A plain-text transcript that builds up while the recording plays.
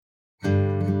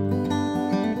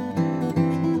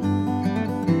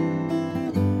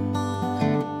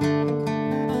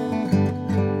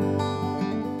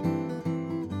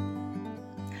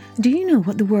Do you know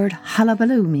what the word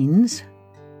hullabaloo means?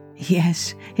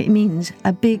 Yes, it means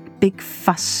a big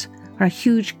fuss or a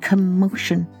huge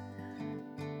commotion.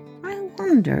 I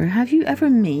wonder, have you ever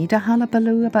made a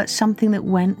hullabaloo about something that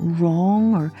went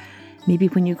wrong, or maybe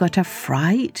when you got a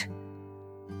fright?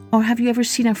 Or have you ever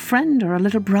seen a friend or a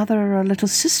little brother or a little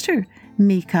sister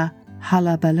make a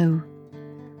hullabaloo?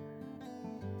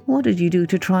 What did you do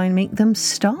to try and make them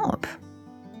stop?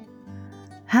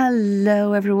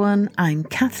 Hello everyone, I'm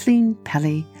Kathleen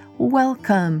Pelly.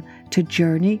 Welcome to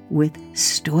Journey with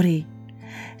Story.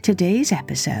 Today's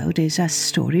episode is a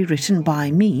story written by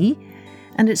me,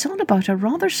 and it's all about a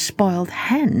rather spoiled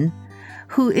hen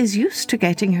who is used to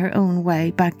getting her own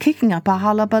way by kicking up a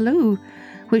hullabaloo,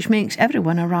 which makes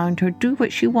everyone around her do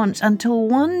what she wants until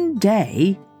one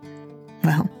day...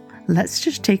 Well, let's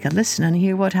just take a listen and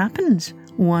hear what happens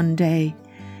one day.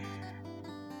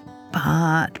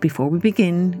 But before we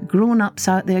begin, grown-ups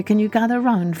out there, can you gather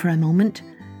round for a moment?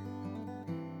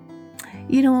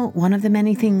 You know, one of the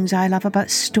many things I love about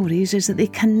stories is that they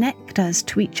connect us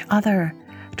to each other,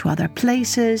 to other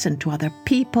places and to other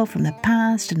people from the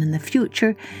past and in the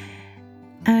future.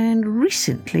 And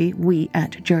recently we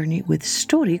at Journey with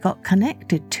Story got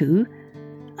connected to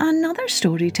another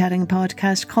storytelling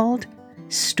podcast called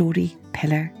Story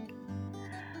Pillar.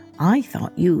 I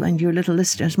thought you and your little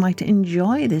listeners might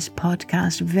enjoy this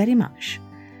podcast very much.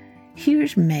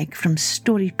 Here's Meg from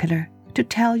Story Pillar to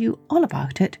tell you all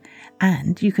about it,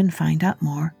 and you can find out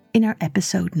more in our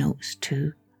episode notes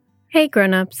too. Hey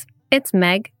grown-ups, it's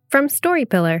Meg from Story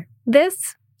Pillar.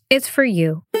 This is for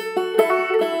you.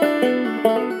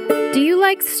 Do you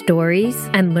like stories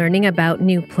and learning about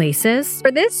new places? For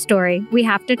this story, we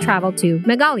have to travel to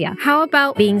Meghalaya. How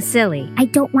about being silly? I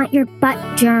don't want your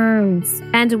butt germs.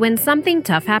 And when something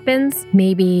tough happens,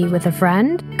 maybe with a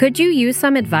friend, could you use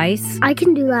some advice? I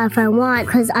can do that if I want,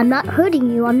 because I'm not hurting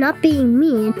you. I'm not being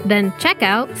mean. Then check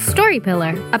out Story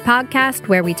Pillar, a podcast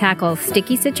where we tackle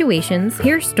sticky situations,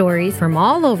 hear stories from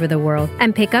all over the world,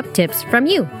 and pick up tips from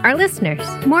you, our listeners.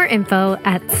 More info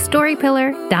at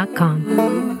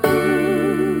storypillar.com.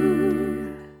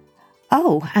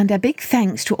 Oh, and a big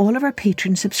thanks to all of our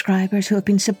Patreon subscribers who have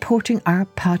been supporting our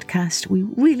podcast. We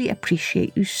really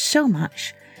appreciate you so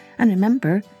much. And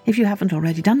remember, if you haven't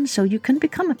already done so, you can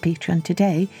become a Patreon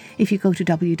today if you go to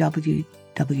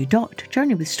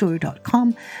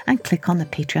www.journeywithstory.com and click on the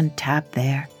Patreon tab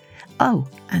there. Oh,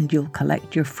 and you'll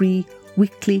collect your free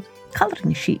weekly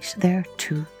colouring sheets there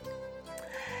too.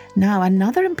 Now,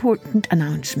 another important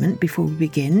announcement before we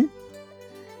begin.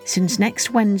 Since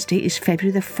next Wednesday is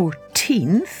February the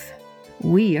 14th,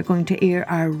 we are going to air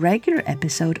our regular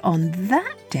episode on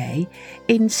that day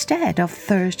instead of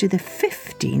Thursday the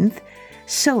 15th,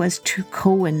 so as to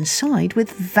coincide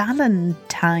with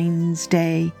Valentine's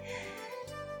Day.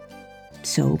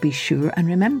 So be sure and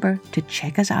remember to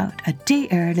check us out a day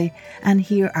early and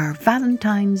hear our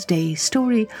Valentine's Day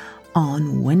story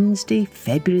on Wednesday,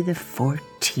 February the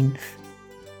 14th.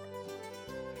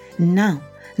 Now,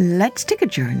 let's take a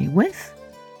journey with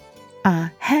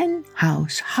A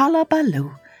Henhouse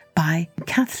Hullabaloo by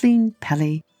Kathleen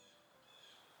Pelly.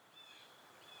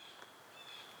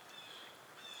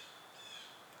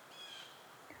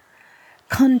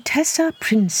 Contessa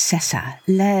Princessa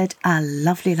led a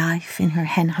lovely life in her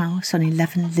henhouse on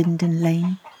 11 Linden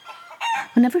Lane.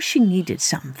 Whenever she needed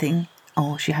something,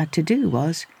 all she had to do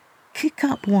was kick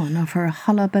up one of her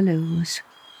hullabaloos.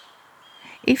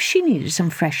 If she needed some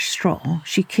fresh straw,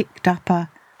 she kicked up a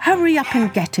 "hurry up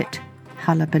and get it"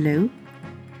 hullabaloo.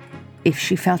 If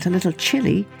she felt a little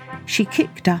chilly, she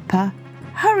kicked up a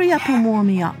 "hurry up and warm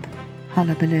me up"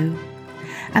 hullabaloo.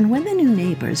 And when the new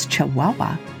neighbour's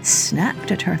chihuahua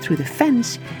snapped at her through the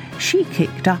fence, she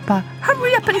kicked up a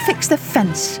 "hurry up and fix the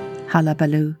fence"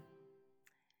 hullabaloo.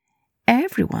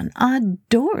 Everyone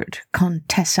adored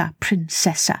Contessa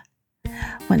Princessa.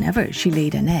 Whenever she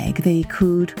laid an egg, they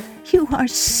cooed, "You are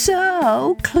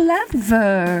so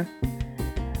clever."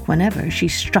 Whenever she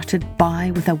strutted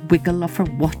by with a wiggle of her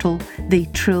wattle, they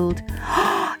trilled,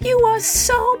 "Oh, you are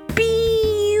so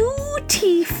beautiful."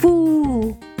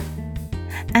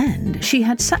 And she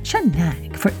had such a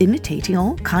knack for imitating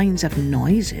all kinds of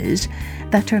noises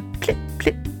that her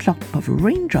plip-plip-plop of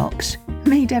raindrops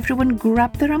made everyone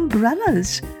grab their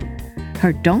umbrellas.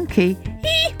 Her donkey,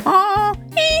 "Hee-haw,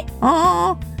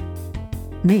 hee-haw,"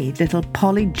 made little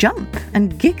Polly jump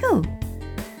and giggle.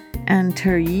 And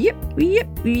her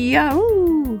yip-yip-yow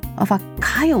of a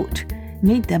coyote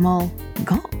made them all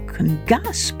gawk and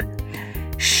gasp.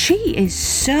 She is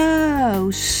so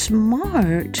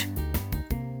smart.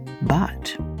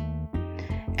 But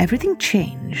everything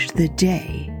changed the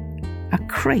day a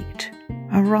crate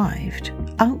arrived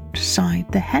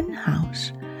outside the hen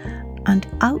house, and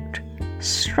out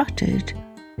strutted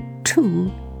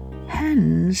 2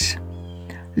 hens,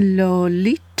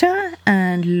 Lolita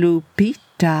and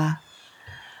Lupita.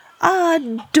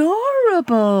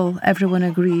 "Adorable," everyone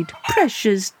agreed.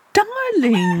 "Precious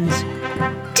darlings."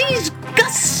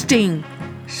 "Disgusting,"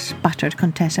 sputtered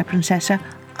Contessa Princessa.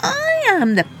 "I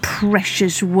am the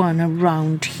precious one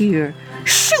around here.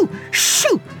 Shoo!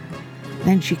 Shoo!"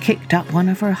 Then she kicked up one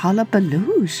of her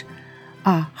hullabaloos,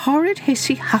 a horrid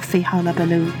hissy huffy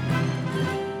hullabaloo.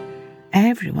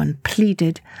 Everyone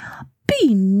pleaded,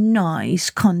 "Be nice,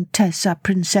 Contessa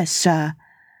Princessa."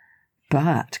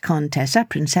 But Contessa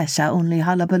Princessa only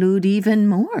hullabalooed even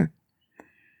more.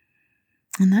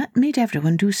 And that made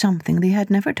everyone do something they had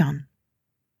never done.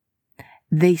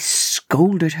 They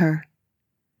scolded her.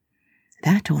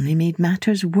 That only made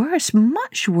matters worse,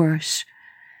 much worse.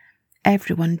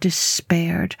 Everyone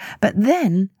despaired, but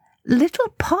then little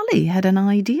Polly had an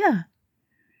idea.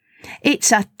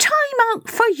 "It's a time out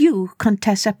for you,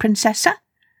 Contessa Princessa."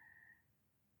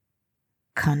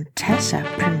 Contessa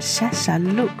Princessa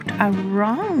looked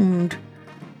around.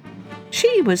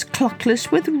 She was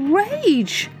cluckless with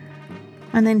rage.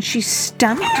 And then she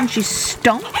stamped and she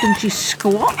stomped and she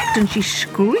squawked and she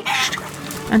screeched,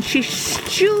 and she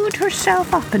stewed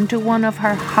herself up into one of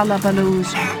her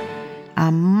hullabaloos.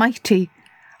 A mighty,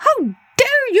 "How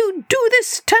dare you do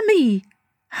this to me?"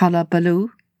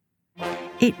 hullabaloo.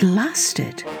 It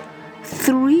lasted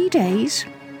 3 days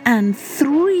and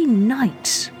 3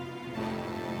 nights.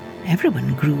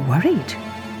 Everyone grew worried.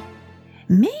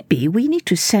 "Maybe we need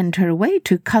to send her away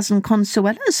to Cousin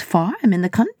Consuela's farm in the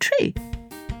country."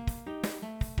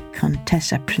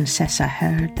 Contessa Princessa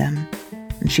heard them,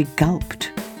 and she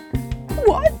gulped.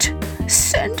 "What?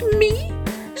 Send me,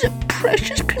 the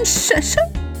precious princessa,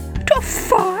 to a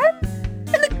farm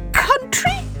in the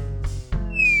country?"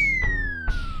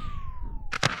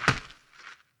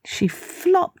 She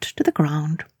flopped to the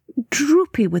ground,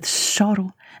 droopy with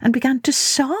sorrow, and began to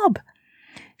sob.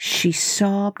 She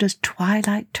sobbed as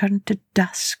twilight turned to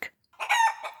dusk.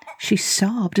 She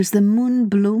sobbed as the moon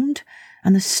bloomed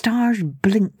and the stars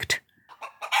blinked.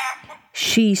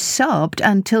 She sobbed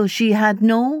until she had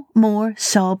no more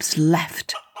sobs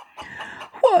left.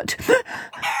 "What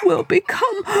will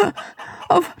become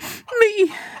of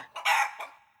me?"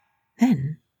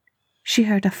 Then she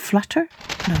heard a flutter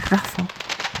and a ruffle.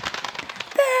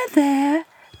 There,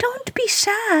 don't be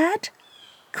sad,"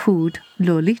 cooed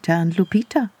Lolita and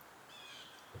Lupita.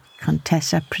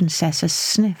 Contessa Princessa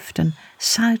sniffed and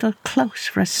sidled close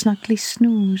for a snuggly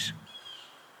snooze.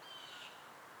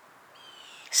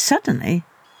 Suddenly,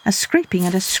 a scraping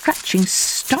and a scratching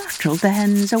startled the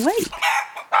hens awake.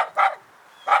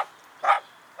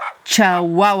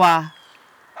 "Chihuahua!"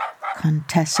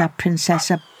 Contessa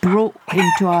Princessa broke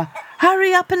into a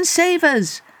 "Hurry up and save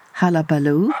us!"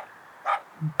 hullabaloo.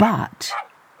 But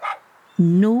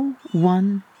no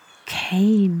one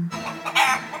came.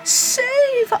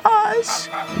 "Save us!"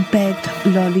 begged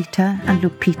Lolita and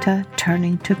Lupita,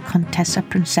 turning to Contessa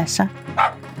Princessa.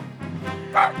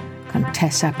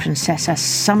 Contessa Princessa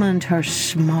summoned her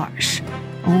smarts.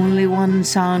 Only one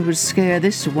sound would scare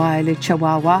this wily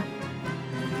chihuahua.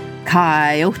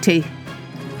 "Coyote!"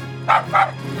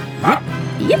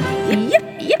 "Yip, yip,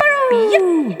 yip, yip,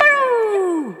 yip."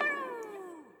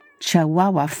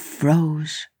 Chihuahua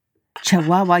froze.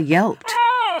 Chihuahua yelped.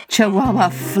 Chihuahua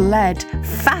fled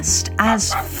fast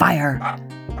as fire.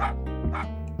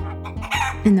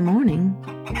 In the morning,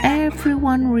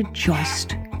 everyone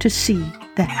rejoiced to see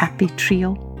the happy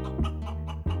trio.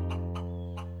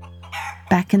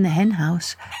 Back in the hen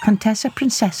house, Contessa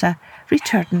Princessa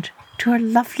returned to her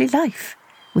lovely life,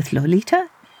 with Lolita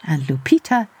and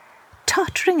Lupita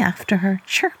tottering after her,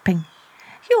 chirping,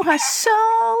 "You are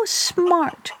so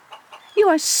smart. You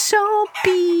are so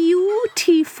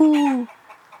beautiful.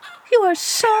 You are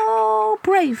so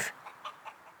brave."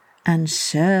 And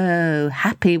so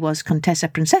happy was Contessa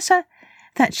Princessa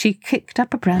that she kicked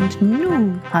up a brand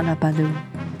new hullabaloo.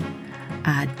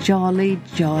 A jolly,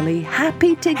 jolly,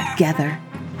 happy together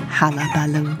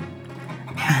hullabaloo.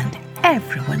 And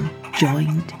everyone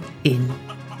joined in.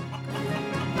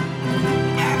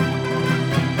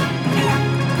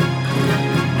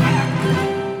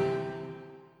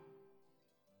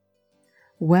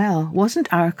 Well,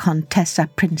 wasn't our Contessa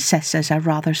Princessa a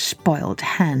rather spoilt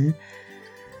hen?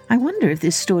 I wonder if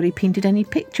this story painted any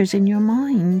pictures in your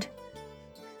mind.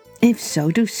 If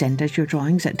so, do send us your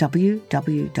drawings at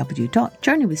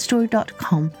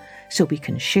www.journeywithstory.com so we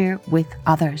can share with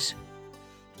others.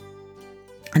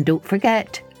 And don't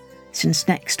forget Since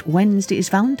next Wednesday is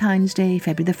Valentine's Day,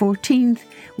 February the 14th,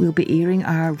 we'll be airing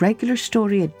our regular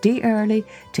story a day early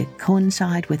to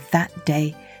coincide with that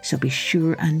day. So be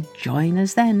sure and join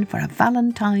us then for a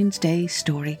Valentine's Day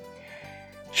story.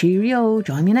 Cheerio,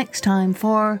 join me next time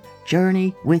for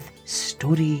Journey with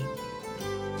Story.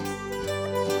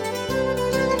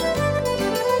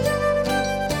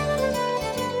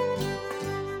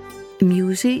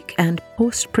 Music and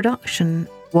post-production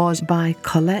was by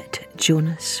Colette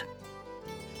Jonas.